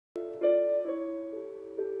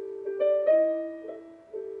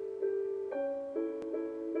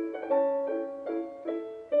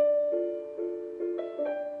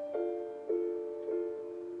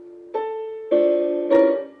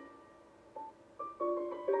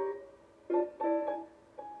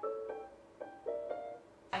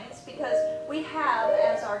we have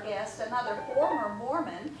as our guest another former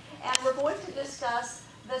Mormon, and we're going to discuss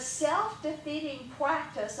the self-defeating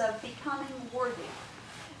practice of becoming worthy.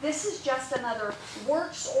 This is just another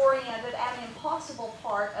works-oriented and impossible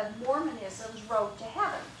part of Mormonism's road to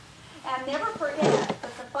heaven. And never forget that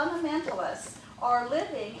the fundamentalists are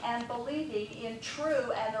living and believing in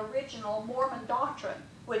true and original Mormon doctrine,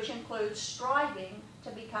 which includes striving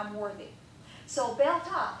to become worthy. So belt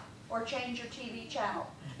up or change your TV channel,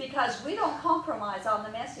 because we don't compromise on the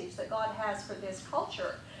message that God has for this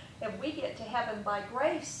culture. And we get to heaven by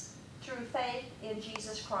grace through faith in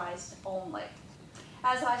Jesus Christ only.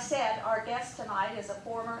 As I said, our guest tonight is a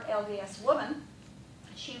former LDS woman.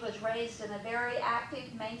 She was raised in a very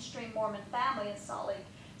active mainstream Mormon family in Salt Lake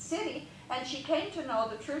City, and she came to know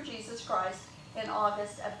the true Jesus Christ in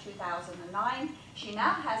August of 2009. She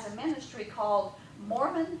now has a ministry called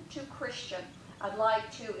Mormon to Christian. I'd like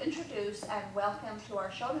to introduce and welcome to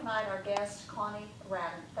our show tonight our guest, Connie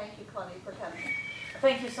Raddon. Thank you, Connie, for coming.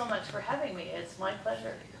 Thank you so much for having me. It's my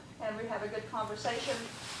pleasure. And we have a good conversation.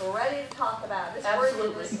 We're ready to talk about it.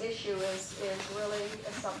 Absolutely. This issue is really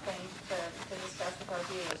something to discuss with our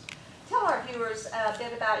viewers. Tell our viewers a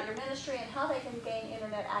bit about your ministry and how they can gain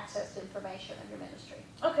internet access to information of your ministry.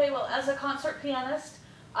 Okay, well, as a concert pianist,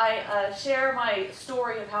 I share my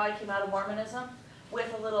story of how I came out of Mormonism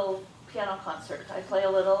with a little piano concert. I play a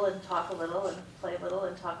little and talk a little and play a little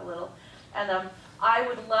and talk a little. And I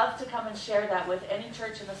would love to come and share that with any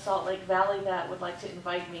church in the Salt Lake Valley that would like to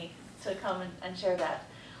invite me to come and share that.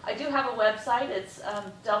 I do have a website. It's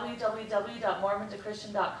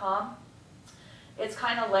www.mormontochristian.com. It's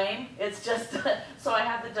kind of lame. It's just, so I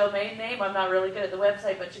have the domain name. I'm not really good at the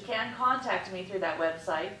website, but you can contact me through that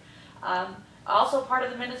website. Also part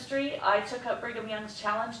of the ministry, I took up Brigham Young's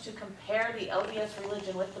challenge to compare the LDS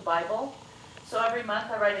religion with the Bible. So every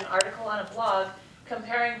month I write an article on a blog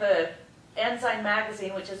comparing the Ensign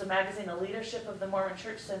magazine, which is a magazine the leadership of the Mormon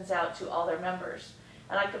Church sends out to all their members.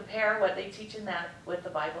 And I compare what they teach in that with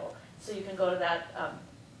the Bible. So you can go to that,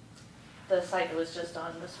 the site that was just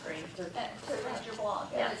on the screen. To read your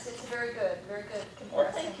blog. Yeah. And it's a very good comparison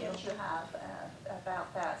Well, thank you. that you have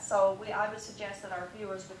about that. So I would suggest that our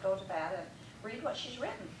viewers would go to that and read what she's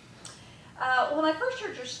written. When I first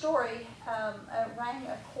heard your story, it rang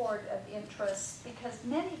a chord of interest because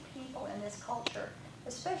many people in this culture,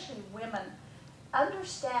 especially women,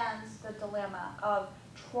 understands the dilemma of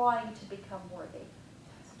trying to become worthy.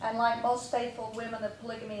 And like most faithful women of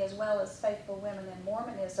polygamy as well as faithful women in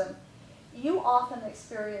Mormonism, you often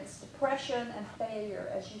experience depression and failure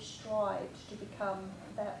as you strived to become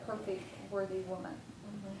that perfect, worthy woman.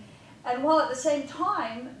 Mm-hmm. And while at the same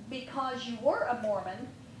time, because you were a Mormon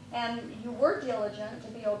and you were diligent to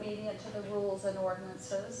be obedient to the rules and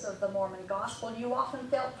ordinances of the Mormon gospel, you often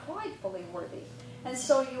felt pridefully worthy. And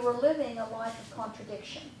so you were living a life of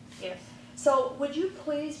contradiction. Yes. So would you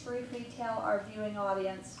please briefly tell our viewing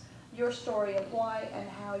audience your story of why and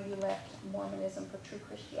how you left Mormonism for true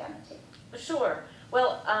Christianity? Sure.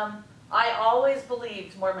 Well, I always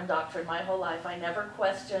believed Mormon doctrine my whole life. I never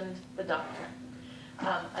questioned the doctrine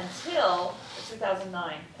until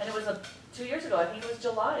 2009. And it was 2 years ago. I think it was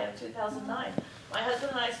July of 2009. My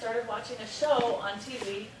husband and I started watching a show on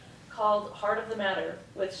TV called Heart of the Matter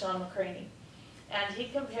with Sean McCraney. And he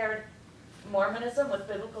compared Mormonism with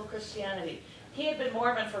biblical Christianity. He had been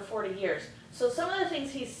Mormon for 40 years. So some of the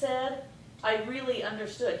things he said, I really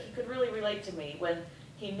understood. He could really relate to me when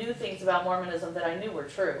he knew things about Mormonism that I knew were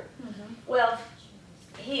true. Mm-hmm. Well,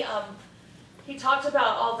 he talked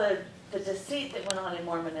about all the deceit that went on in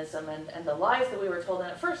Mormonism and the lies that we were told.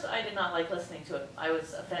 And at first I did not like listening to it. I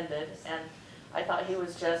was offended, and I thought he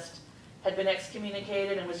was had been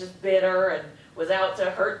excommunicated and was just bitter and was out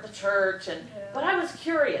to hurt the church. But I was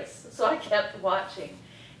curious, so I kept watching.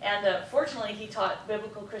 And fortunately, he taught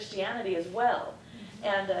biblical Christianity as well. Mm-hmm.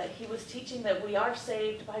 And he was teaching that we are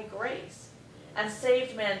saved by grace. And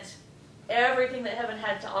saved meant everything that heaven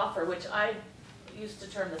had to offer, which I used to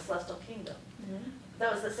term the celestial kingdom. Mm-hmm.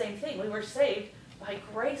 That was the same thing. We were saved by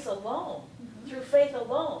grace alone, mm-hmm. through faith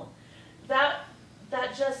alone. That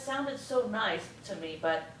just sounded so nice to me,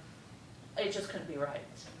 but it just couldn't be right.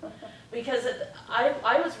 Because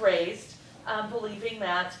I was raised believing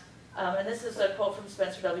that, and this is a quote from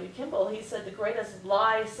Spencer W. Kimball, he said the greatest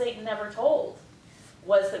lie Satan ever told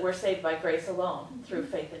was that we're saved by grace alone, mm-hmm. through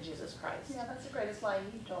faith in Jesus Christ. Yeah, that's the greatest lie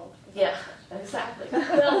you told. Yeah, exactly.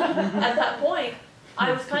 Well, at that point,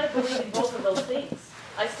 I was kind of believing both of those things.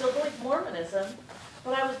 I still believed Mormonism,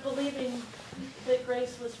 but I was believing that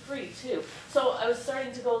grace was free too. So I was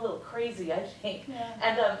starting to go a little crazy, I think. Yeah.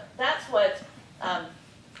 And that's what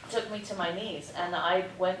took me to my knees. And I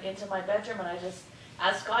went into my bedroom and I just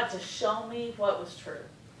asked God to show me what was true.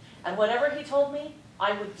 And whatever he told me,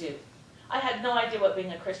 I would do. I had no idea what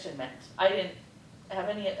being a Christian meant. I didn't have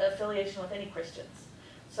any affiliation with any Christians.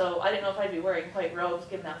 So I didn't know if I'd be wearing white robes,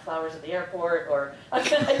 giving out flowers at the airport, or I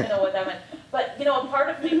didn't know what that meant. But, you know, a part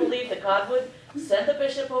of me believed that God would send the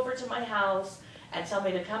bishop over to my house and tell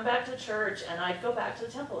me to come back to church, and I'd go back to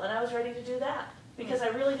the temple. And I was ready to do that because I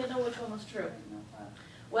really didn't know which one was true.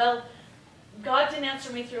 Well, God didn't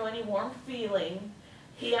answer me through any warm feeling.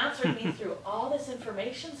 He answered me through all this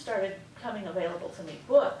information started coming available to me.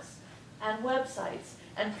 Books and websites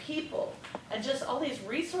and people and just all these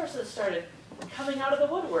resources started coming out of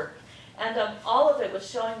the woodwork. And all of it was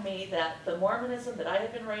showing me that the Mormonism that I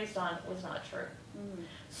had been raised on was not true.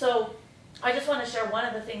 So I just want to share one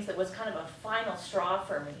of the things that was kind of a final straw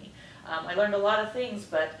for me. I learned a lot of things,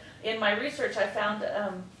 but in my research I found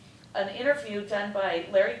an interview done by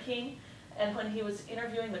Larry King, and when he was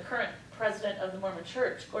interviewing the current president of the Mormon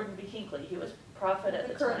Church, Gordon B. Hinckley. He was prophet at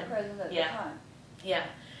the time. The current president at the time. Yeah.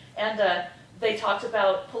 And they talked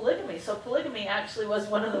about polygamy. So polygamy actually was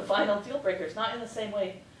one of the final deal breakers, not in the same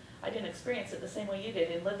way, I didn't experience it the same way you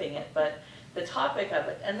did in living it, but the topic of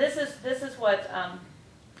it. And this is what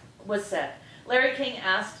was said. Larry King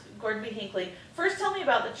asked Gordon B. Hinckley, first tell me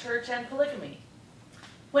about the church and polygamy.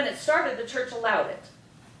 When it started, the church allowed it.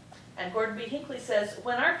 And Gordon B. Hinckley says,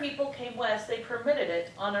 when our people came west, they permitted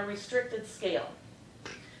it on a restricted scale.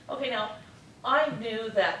 Okay, now, I knew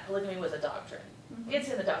that polygamy was a doctrine. It's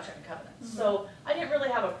in the Doctrine and Covenants. So I didn't really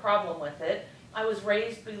have a problem with it. I was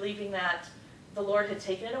raised believing that the Lord had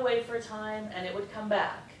taken it away for a time and it would come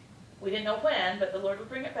back. We didn't know when, but the Lord would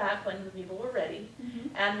bring it back when the people were ready.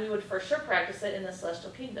 And we would for sure practice it in the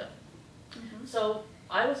celestial kingdom. So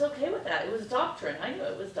I was okay with that. It was doctrine. I knew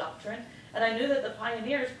it was doctrine. And I knew that the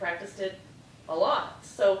pioneers practiced it a lot.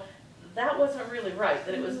 So that wasn't really right,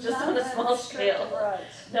 that it was just on a small scale. Right.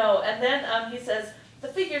 No, and then he says, the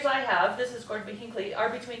figures I have, this is Gordon B. Hinckley, are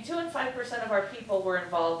between 2 and 5% of our people were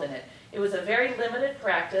involved in it. It was a very limited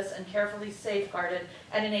practice and carefully safeguarded,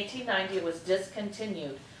 and in 1890 it was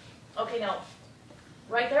discontinued. Okay, now,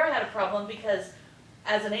 right there I had a problem because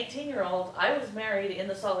as an 18-year-old, I was married in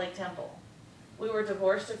the Salt Lake Temple. We were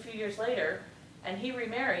divorced a few years later, and he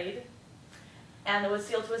remarried, and was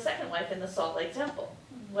sealed to a second wife in the Salt Lake Temple.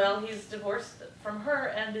 Well, he's divorced from her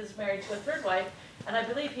and is married to a third wife, and I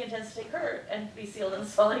believe he intends to take her and be sealed in the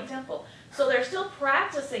Salt Lake Temple. So they're still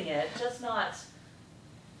practicing it, just not,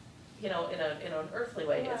 you know, in an earthly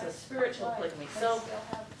way. It's a spiritual polygamy. So,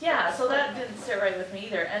 yeah, so that didn't sit right with me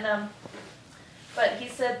either. And but he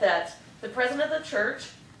said that the president of the church,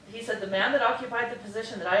 he said the man that occupied the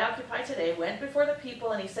position that I occupy today went before the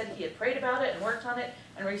people, and he said he had prayed about it and worked on it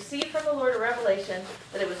and received from the Lord a revelation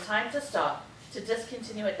that it was time to stop, to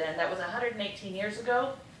discontinue it then. That was 118 years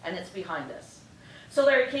ago, and it's behind us. So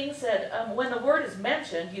Larry King said, when the word is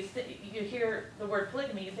mentioned, you hear the word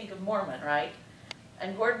polygamy, you think of Mormon, right?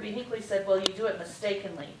 And Gordon B. Hinckley said, well, you do it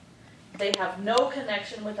mistakenly. They have no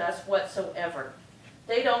connection with us whatsoever.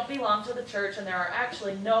 They don't belong to the church, and there are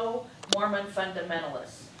actually no Mormon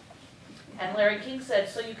fundamentalists. And Larry King said,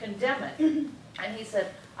 so you condemn it. And he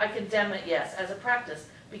said, I condemn it, yes, as a practice,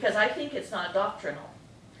 because I think it's not doctrinal.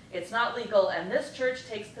 It's not legal, and this church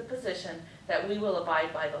takes the position that we will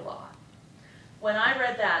abide by the law. When I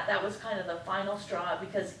read that, that was kind of the final straw,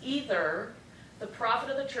 because either the prophet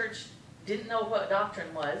of the church didn't know what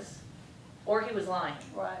doctrine was, or he was lying.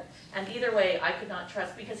 Right. And either way, I could not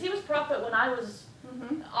trust, because he was prophet when I was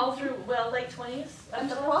all through, well, late 20s. And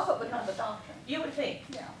the prophet would know the doctrine. You would think.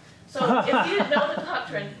 Yeah. So if you didn't know the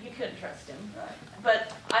doctrine, you couldn't trust him. Right.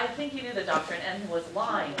 But I think he knew the doctrine and was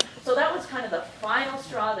lying. So that was kind of the final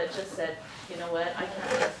straw that just said, you know what, I can't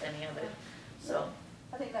trust any of it. So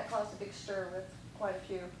I think that caused a big stir with quite a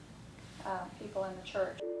few people in the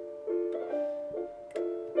church.